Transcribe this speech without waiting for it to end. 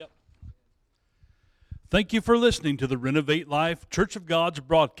Thank you for listening to the Renovate Life Church of God's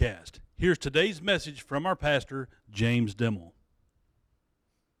broadcast. Here's today's message from our pastor, James Dimmel.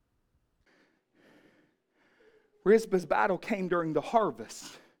 Rizpah's battle came during the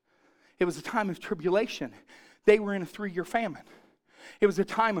harvest. It was a time of tribulation. They were in a 3-year famine. It was a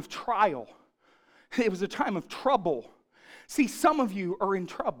time of trial. It was a time of trouble. See, some of you are in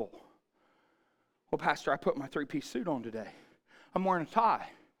trouble. Well, Pastor, I put my 3-piece suit on today. I'm wearing a tie.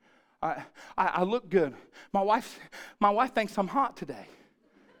 I look good. My wife thinks I'm hot today.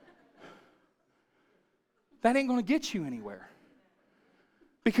 That ain't going to get you anywhere.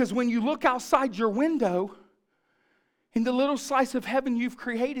 Because when you look outside your window, in the little slice of heaven you've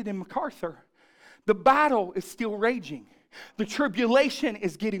created in MacArthur, the battle is still raging. The tribulation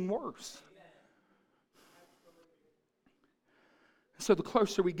is getting worse. So the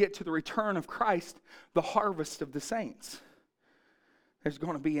closer we get to the return of Christ, the harvest of the saints, there's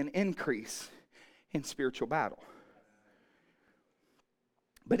going to be an increase in spiritual battle.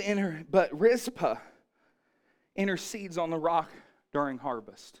 But Rizpah intercedes on the rock during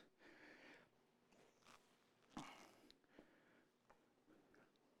harvest.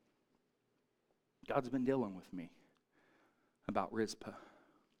 God's been dealing with me about Rizpah.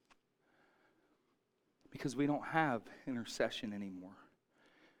 Because we don't have intercession anymore.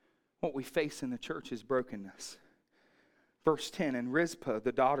 What we face in the church is brokenness. Verse 10, and Rizpah,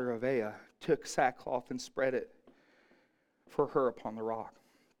 the daughter of Aiah, took sackcloth and spread it for her upon the rock.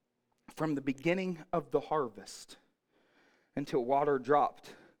 From the beginning of the harvest until water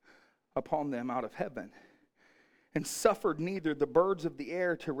dropped upon them out of heaven, and suffered neither the birds of the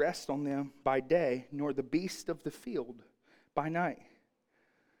air to rest on them by day, nor the beasts of the field by night.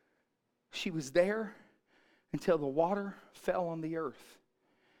 She was there until the water fell on the earth.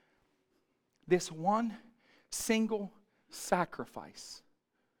 This one single sacrifice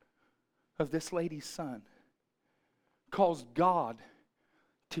of this lady's son caused God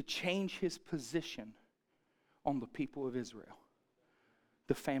to change his position on the people of Israel.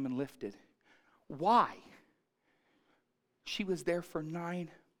 The famine lifted. Why? She was there for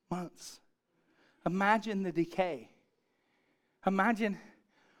 9 months. Imagine the decay. Imagine,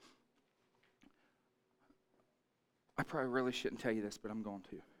 I probably really shouldn't tell you this, but I'm going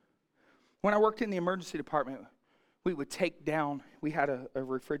to. When I worked in the emergency department, we would take down, we had a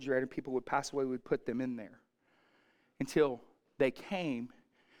refrigerator, people would pass away, we would put them in there until they came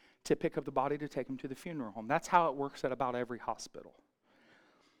to pick up the body to take them to the funeral home. That's how it works at about every hospital.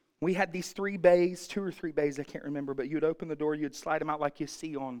 We had these 3 bays, 2 or 3 bays, I can't remember, but you'd open the door, you'd slide them out like you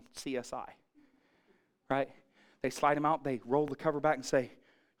see on CSI, right? They slide them out, they roll the cover back and say,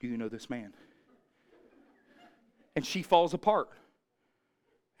 do you know this man? And she falls apart.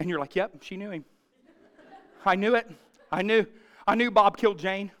 And you're like, yep, she knew him. I knew it. I knew Bob killed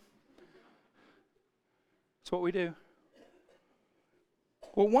Jane. That's what we do.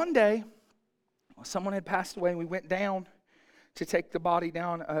 Well, one day, someone had passed away and we went down to take the body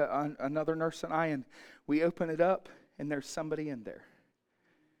down, another nurse and I, and we open it up and there's somebody in there.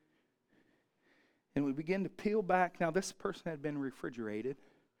 And we begin to peel back. Now, this person had been refrigerated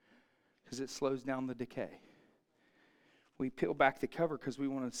because it slows down the decay. We peel back the cover because we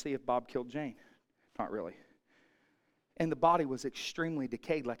wanted to see if Bob killed Jane. Not really. And the body was extremely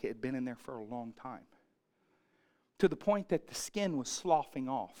decayed, like it had been in there for a long time. To the point that the skin was sloughing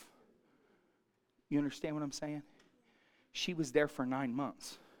off. You understand what I'm saying? She was there for 9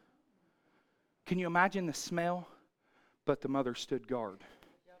 months. Can you imagine the smell? But the mother stood guard.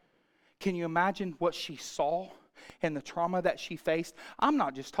 Can you imagine what she saw and the trauma that she faced? I'm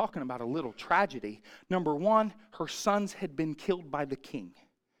not just talking about a little tragedy. Number 1, her sons had been killed by the king.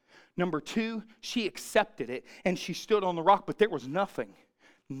 Number 2, she accepted it and she stood on the rock, but there was nothing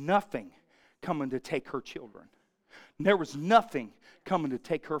coming to take her children. There was nothing coming to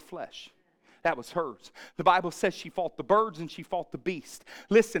take her flesh. That was hers. The Bible says she fought the birds and she fought the beast.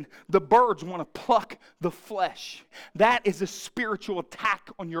 Listen, the birds want to pluck the flesh. That is a spiritual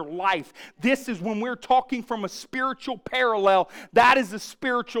attack on your life. This is when we're talking from a spiritual parallel. That is a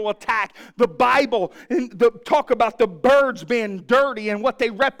spiritual attack. The Bible talk about the birds being dirty, and what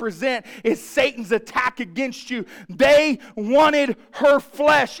they represent is Satan's attack against you. They wanted her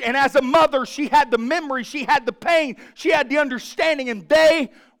flesh, and as a mother, she had the memory, she had the pain, she had the understanding, and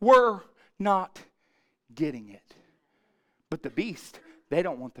they were not getting it. But the beast, They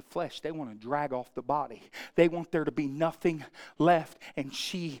don't want the flesh. They want to drag off the body. They want there to be nothing left, and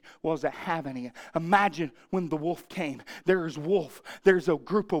she wasn't having it. Imagine when the wolf came. There's a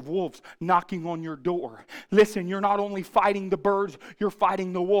group of wolves knocking on your door. Listen, you're not only fighting the birds, you're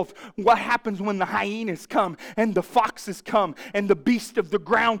fighting the wolf. What happens when the hyenas come, and the foxes come, and the beasts of the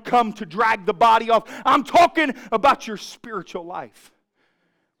ground come to drag the body off? I'm talking about your spiritual life.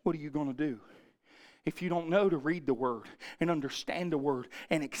 What are you going to do? If you don't know to read the Word and understand the Word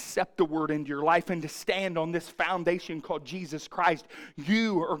and accept the Word into your life and to stand on this foundation called Jesus Christ,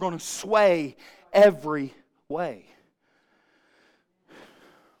 you are going to sway every way.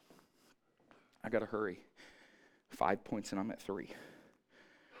 I got to hurry. 5 points and I'm at 3.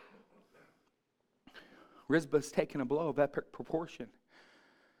 Rizpah's taking a blow of epic proportion.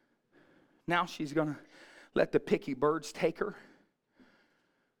 Now she's going to let the picky birds take her.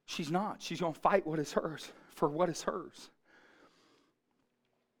 She's not. She's going to fight what is hers for what is hers.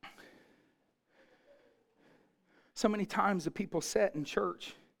 So many times the people sit in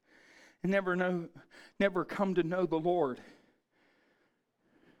church and never come to know the Lord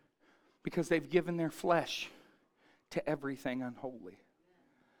because they've given their flesh to everything unholy.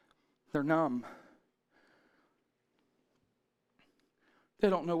 They're numb. They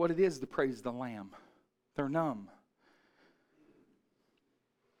don't know what it is to praise the Lamb. They're numb.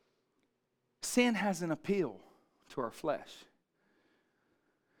 Sin has an appeal to our flesh.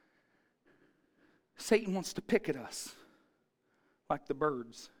 Satan wants to pick at us like the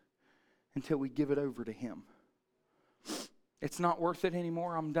birds until we give it over to him. It's not worth it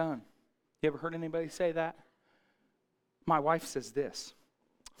anymore. I'm done. You ever heard anybody say that? My wife says this.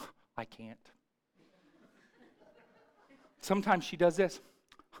 I can't. Sometimes she does this.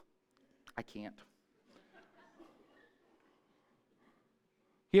 I can't.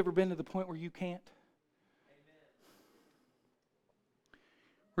 You ever been to the point where you can't?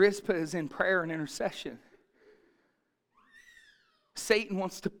 Rizpah is in prayer and intercession. Satan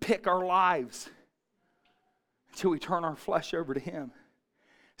wants to pick our lives until we turn our flesh over to him.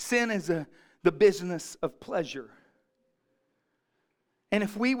 Sin is the business of pleasure. And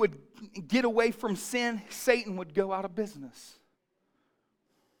if we would get away from sin, Satan would go out of business.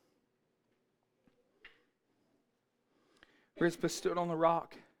 Rizpah stood on the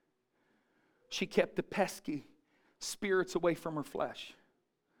rock. She kept the pesky spirits away from her flesh.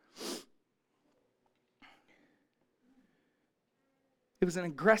 It was an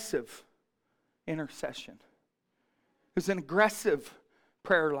aggressive intercession. It was an aggressive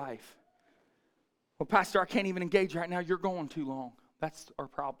prayer life. Well, Pastor, I can't even engage right now. You're going too long. That's our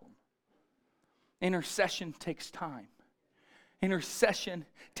problem. Intercession takes time. Intercession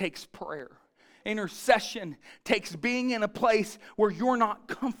takes prayer. Intercession takes being in a place where you're not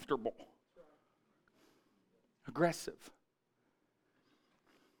comfortable. Aggressive.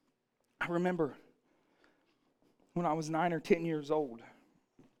 I remember when I was 9 or 10 years old,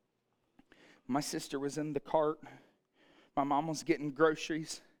 my sister was in the cart. My mom was getting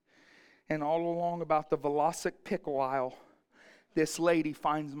groceries. And all along about the Velocic pickle aisle, this lady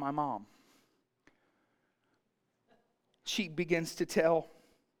finds my mom. She begins to tell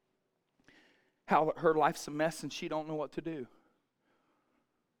how her life's a mess and she don't know what to do.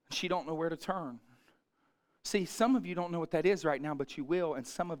 She don't know where to turn. See, some of you don't know what that is right now, but you will, and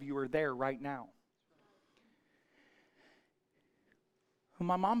some of you are there right now. Well,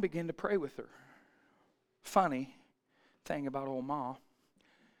 my mom began to pray with her. Funny thing about old Ma,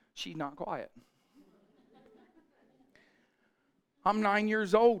 she's not quiet. I'm 9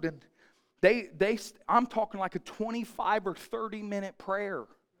 years old, and I'm talking like a 25 or 30 minute prayer.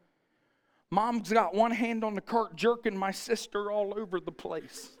 Mom's got one hand on the cart jerking my sister all over the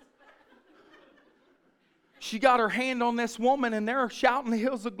place. She got her hand on this woman, and they're shouting the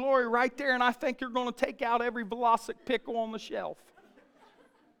hills of glory right there, and I think you're going to take out every Velocic pickle on the shelf.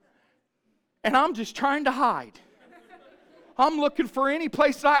 And I'm just trying to hide. I'm looking for any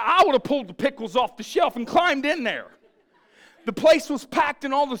place I would have pulled the pickles off the shelf and climbed in there. The place was packed,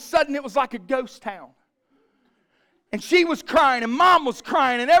 and all of a sudden it was like a ghost town. And she was crying, and Mom was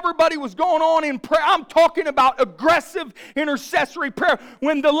crying, and everybody was going on in prayer. I'm talking about aggressive intercessory prayer.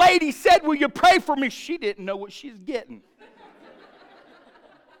 When the lady said, "Will you pray for me?" she didn't know what she's getting.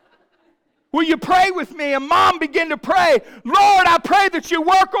 Will you pray with me? And Mom began to pray. Lord, I pray that you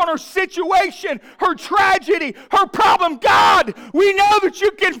work on her situation, her tragedy, her problem. God, we know that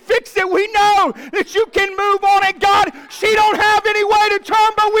you can fix it. We know that you can move on it. God, she don't have any way to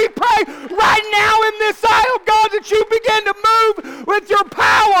turn, but we pray right now in this aisle, God, that you begin to move with your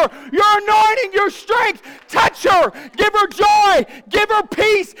power, your anointing, your strength. Touch her. Give her joy. Give her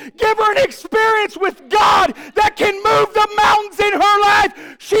peace. Give her an experience with God that can move the mountains in her life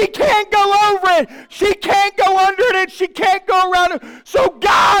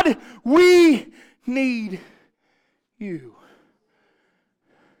God, we need you.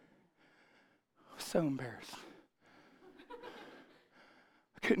 So embarrassed.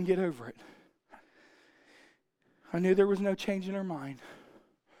 I couldn't get over it. I knew there was no change in her mind.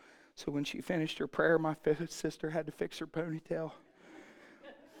 So when she finished her prayer, my fifth sister had to fix her ponytail.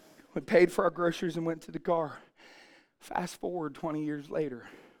 We paid for our groceries and went to the car. Fast forward 20 years later.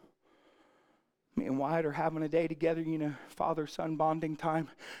 Me and Wyatt are having a day together, father-son bonding time,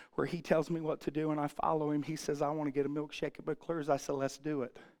 where he tells me what to do and I follow him. He says, I want to get a milkshake at McClure's. I said, let's do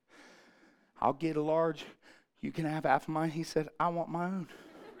it. I'll get a large. You can have half of mine. He said, I want my own.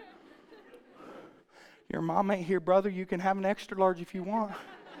 Your mom ain't here, brother. You can have an extra large if you want.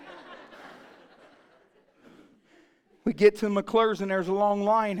 We get to McClure's and there's a long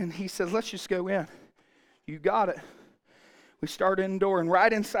line and he says, let's just go in. You got it. We start in the door and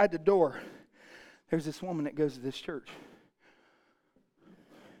right inside the door, there's this woman that goes to this church.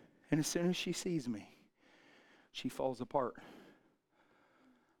 And as soon as she sees me, she falls apart.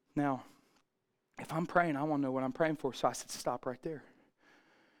 Now, if I'm praying, I want to know what I'm praying for. So I said, stop right there.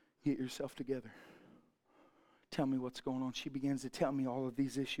 Get yourself together. Tell me what's going on. She begins to tell me all of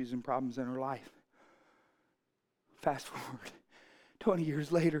these issues and problems in her life. Fast forward, 20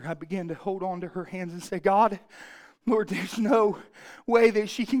 years later, I began to hold on to her hands and say, God, Lord, there's no way that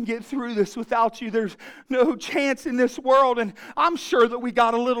she can get through this without you. There's no chance in this world. And I'm sure that we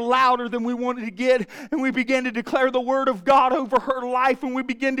got a little louder than we wanted to get. And we began to declare the word of God over her life. And we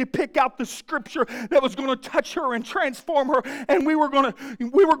began to pick out the scripture that was going to touch her and transform her. And we were going to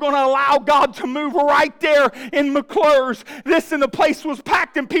allow God to move right there in McClure's. Listen, the place was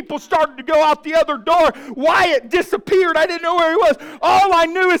packed and people started to go out the other door. Wyatt disappeared. I didn't know where he was. All I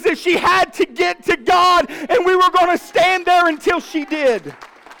knew is that she had to get to God. And we were going to stand there until she did.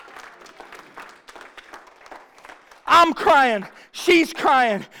 I'm crying. She's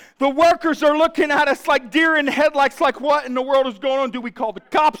crying. The workers are looking at us like deer in headlights, like what in the world is going on? Do we call the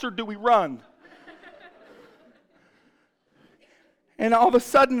cops or do we run? And all of a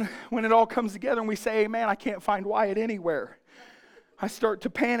sudden, when it all comes together and we say, hey, man, I can't find Wyatt anywhere. I start to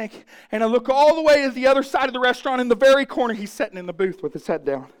panic and I look all the way to the other side of the restaurant. In the very corner, he's sitting in the booth with his head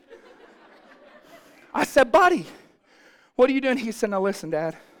down. I said, buddy, what are you doing? He said, now listen,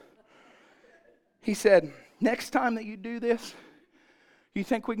 Dad. He said, next time that you do this, you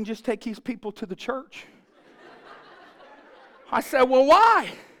think we can just take these people to the church? I said, well, why?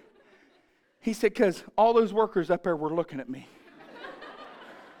 He said, because all those workers up there were looking at me.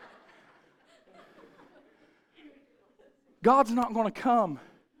 God's not going to come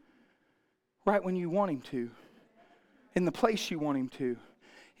right when you want him to, in the place you want him to,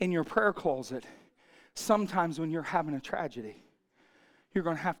 in your prayer closet. Sometimes when you're having a tragedy, you're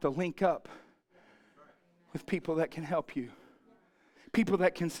going to have to link up with people that can help you, people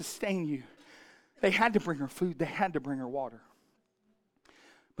that can sustain you. They had to bring her food. They had to bring her water.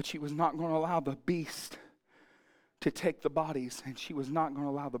 But she was not going to allow the beast to take the bodies, and she was not going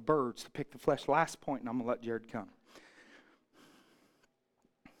to allow the birds to pick the flesh. Last point, and I'm going to let Jared come.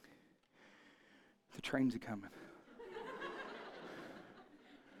 The trains are coming.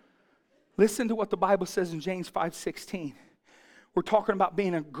 Listen to what the Bible says in James 5:16. We're talking about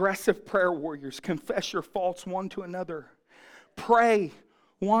being aggressive prayer warriors. Confess your faults one to another. Pray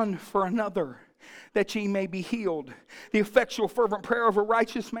one for another, that ye may be healed. The effectual fervent prayer of a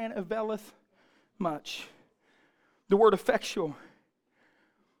righteous man availeth much. The word effectual,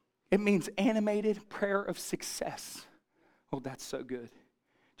 it means animated prayer of success. Oh, that's so good.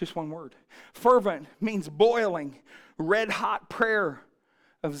 Just one word. Fervent means boiling, red hot prayer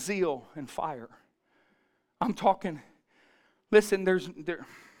of zeal and fire. I'm talking, listen, there's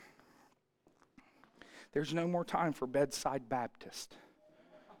no more time for bedside Baptist.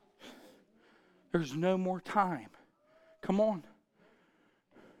 There's no more time. Come on.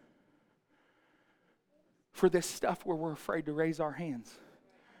 For this stuff where we're afraid to raise our hands.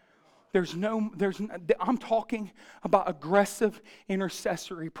 I'm talking about aggressive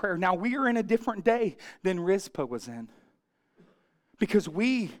intercessory prayer. Now, we are in a different day than Rizpah was in. Because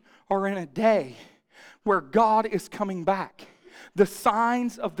we are in a day where God is coming back. The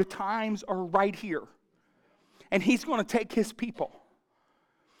signs of the times are right here. And he's going to take his people.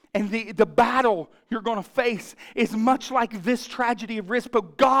 And the battle you're going to face is much like this tragedy of Rizpah.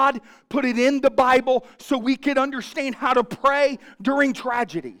 God put it in the Bible so we could understand how to pray during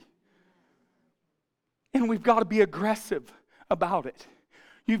tragedy. And we've got to be aggressive about it.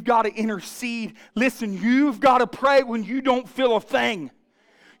 You've got to intercede. Listen, you've got to pray when you don't feel a thing.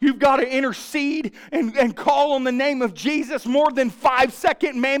 You've got to intercede and call on the name of Jesus more than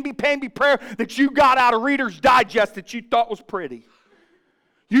 5-second mamby-pamby prayer that you got out of Reader's Digest that you thought was pretty.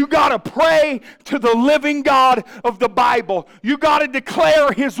 You got to pray to the living God of the Bible. You got to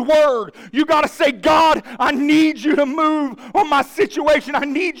declare His word. You got to say, God, I need you to move on my situation. I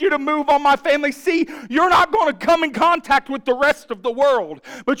need you to move on my family. See, you're not going to come in contact with the rest of the world,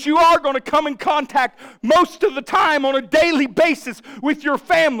 but you are going to come in contact most of the time on a daily basis with your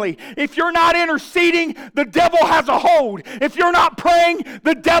family. If you're not interceding, the devil has a hold. If you're not praying,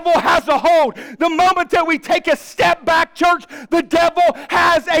 the devil has a hold. The moment that we take a step back, church, the devil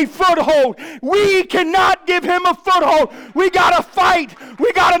has a foothold. We cannot give him a foothold. We got to fight.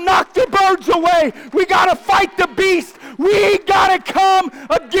 We got to knock the birds away. We got to fight the beast. We got to come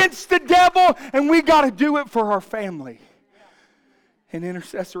against the devil, and we got to do it for our family in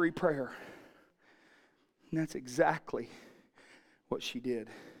intercessory prayer. And that's exactly what she did.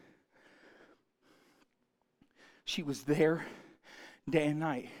 She was there day and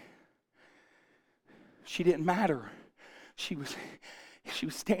night. She didn't matter. She was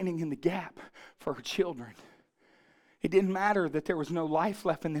standing in the gap for her children. It didn't matter that there was no life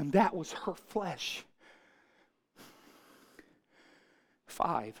left in them. That was her flesh.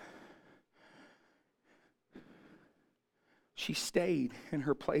 5. She stayed in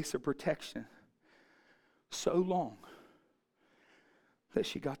her place of protection so long that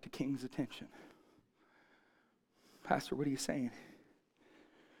she got the king's attention. Pastor, what are you saying?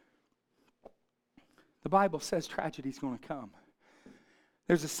 The Bible says tragedy's going to come.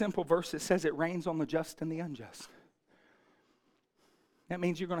 There's a simple verse that says it rains on the just and the unjust. That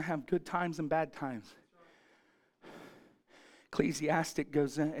means you're going to have good times and bad times. Ecclesiastes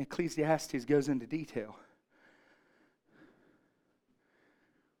goes into detail.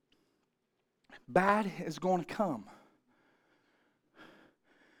 Bad is going to come.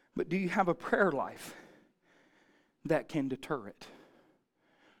 But do you have a prayer life that can deter it?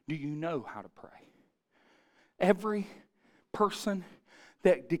 Do you know how to pray? Every person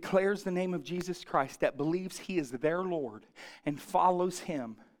that declares the name of Jesus Christ, that believes He is their Lord and follows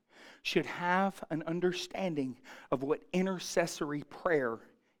Him, should have an understanding of what intercessory prayer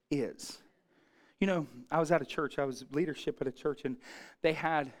is. You know, I was at a church, I was leadership at a church, and they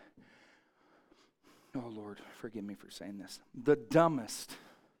had, oh Lord, forgive me for saying this, the dumbest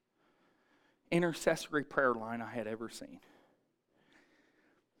intercessory prayer line I had ever seen.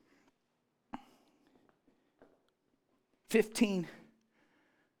 15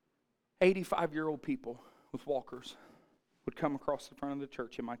 85-year-old people with walkers would come across the front of the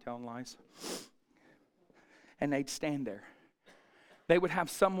church, am I telling lies? And they'd stand there. They would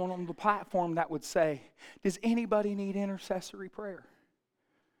have someone on the platform that would say, does anybody need intercessory prayer?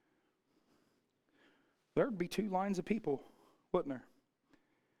 There'd be 2 lines of people, wouldn't there?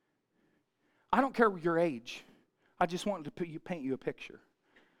 I don't care your age. I just wanted to paint you a picture.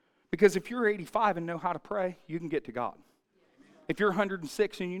 Because if you're 85 and know how to pray, you can get to God. If you're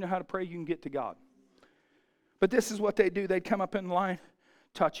 106 and you know how to pray, you can get to God. But this is what they do. They'd come up in the line,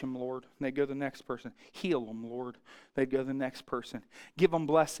 touch him, Lord. And they'd go to the next person. Heal them, Lord. They'd go to the next person. Give them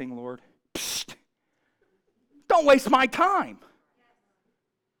blessing, Lord. Psst. Don't waste my time.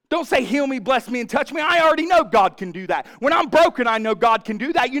 Don't say, heal me, bless me, and touch me. I already know God can do that. When I'm broken, I know God can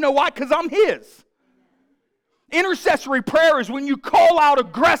do that. You know why? Because I'm His. Intercessory prayer is when you call out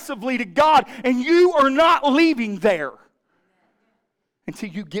aggressively to God and you are not leaving there until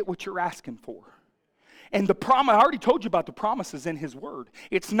you get what you're asking for. And the promise, I already told you about the promises in His Word.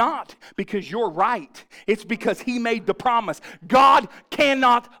 It's not because you're right. It's because He made the promise. God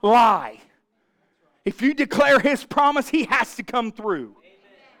cannot lie. If you declare His promise, He has to come through.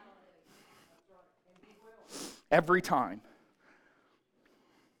 Every time.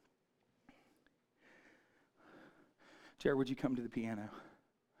 Jared, would you come to the piano?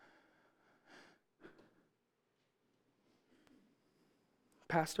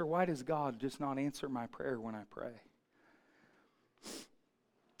 Pastor, why does God just not answer my prayer when I pray?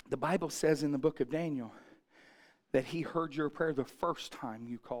 The Bible says in the book of Daniel that He heard your prayer the first time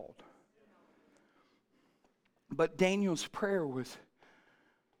you called. But Daniel's prayer was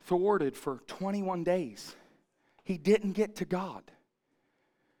thwarted for 21 days. He didn't get to God.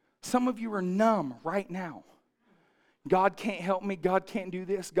 Some of you are numb right now. God can't help me. God can't do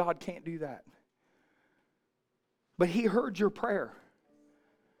this. God can't do that. But He heard your prayer.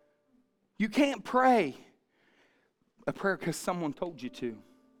 You can't pray a prayer because someone told you to.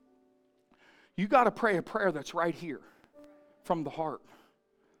 You got to pray a prayer that's right here from the heart.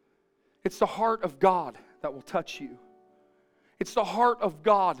 It's the heart of God that will touch you. It's the heart of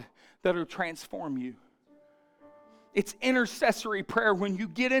God that will transform you. It's intercessory prayer when you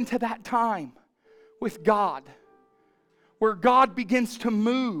get into that time with God, where God begins to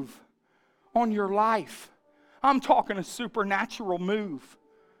move on your life. I'm talking a supernatural move.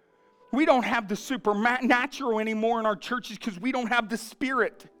 We don't have the supernatural anymore in our churches because we don't have the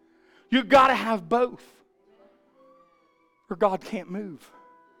Spirit. You've got to have both, or God can't move.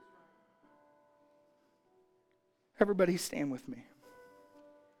 Everybody stand with me.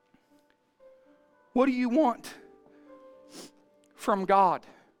 What do you want from God?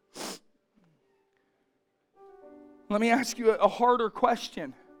 Let me ask you a harder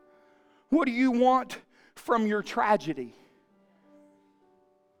question. What do you want from your tragedy?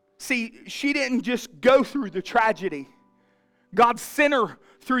 See, she didn't just go through the tragedy. God sent her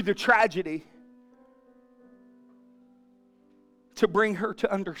through the tragedy to bring her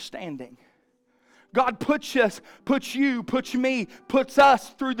to understanding. God puts me, puts us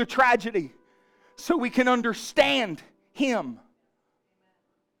through the tragedy so we can understand Him.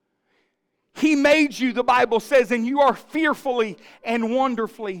 He made you, the Bible says, and you are fearfully and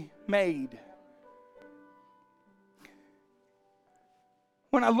wonderfully made.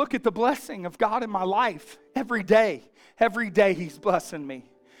 When I look at the blessing of God in my life, every day He's blessing me.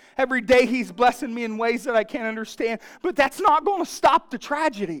 Every day He's blessing me in ways that I can't understand. But that's not going to stop the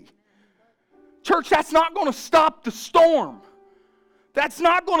tragedy. Church, that's not going to stop the storm. That's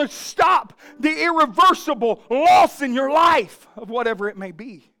not going to stop the irreversible loss in your life of whatever it may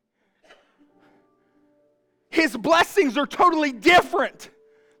be. His blessings are totally different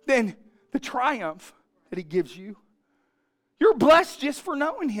than the triumph that He gives you. You're blessed just for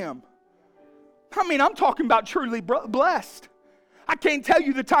knowing Him. I mean, I'm talking about truly blessed. I can't tell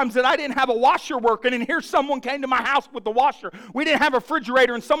you the times that I didn't have a washer working and here someone came to my house with the washer. We didn't have a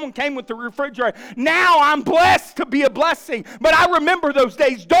refrigerator and someone came with the refrigerator. Now I'm blessed to be a blessing. But I remember those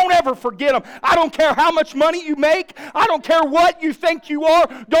days. Don't ever forget them. I don't care how much money you make. I don't care what you think you are.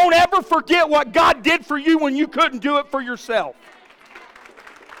 Don't ever forget what God did for you when you couldn't do it for yourself.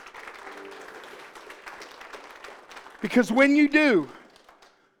 Because when you do,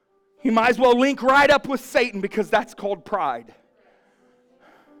 you might as well link right up with Satan because that's called pride.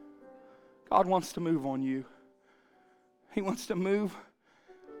 God wants to move on you. He wants to move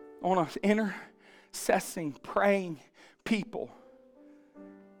on us intercessing, praying people.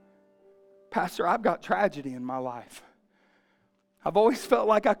 Pastor, I've got tragedy in my life. I've always felt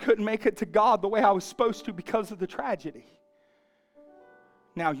like I couldn't make it to God the way I was supposed to because of the tragedy.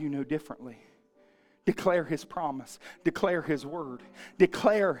 Now you know differently. Declare His promise. Declare His word.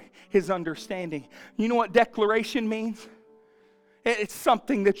 Declare His understanding. You know what declaration means? It's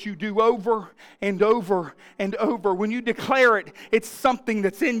something that you do over and over and over. When you declare it, it's something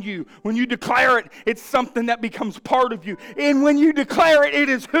that's in you. When you declare it, it's something that becomes part of you. And when you declare it, it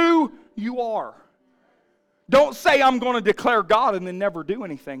is who you are. Don't say, I'm going to declare God and then never do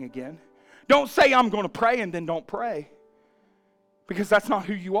anything again. Don't say, I'm going to pray and then don't pray. Because that's not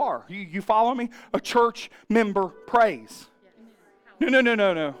who you are. You follow me? A church member prays.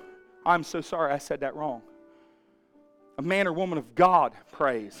 No. I'm so sorry I said that wrong. A man or woman of God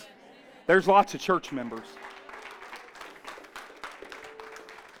prays. There's lots of church members.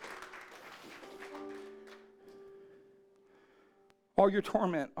 All your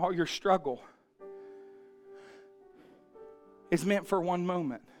torment, all your struggle is meant for one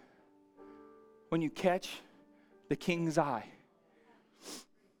moment. When you catch the King's eye.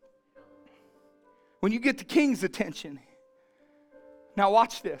 When you get the King's attention. Now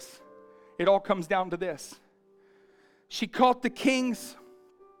watch this. It all comes down to this. She caught the King's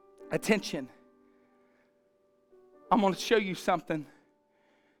attention. I'm going to show you something.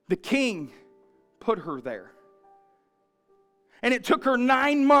 The King put her there. And it took her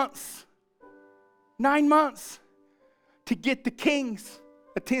 9 months. 9 months to get the King's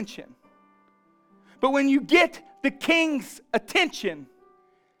attention. But when you get the King's attention,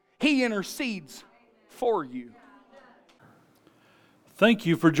 He intercedes for you. Thank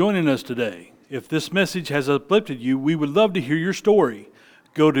you for joining us today. If this message has uplifted you, we would love to hear your story.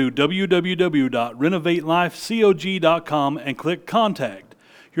 Go to www.renovatelife.cog.com and click Contact.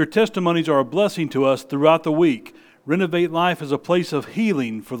 Your testimonies are a blessing to us throughout the week. Renovate Life is a place of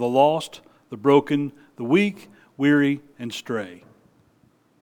healing for the lost, the broken, the weak, weary, and stray.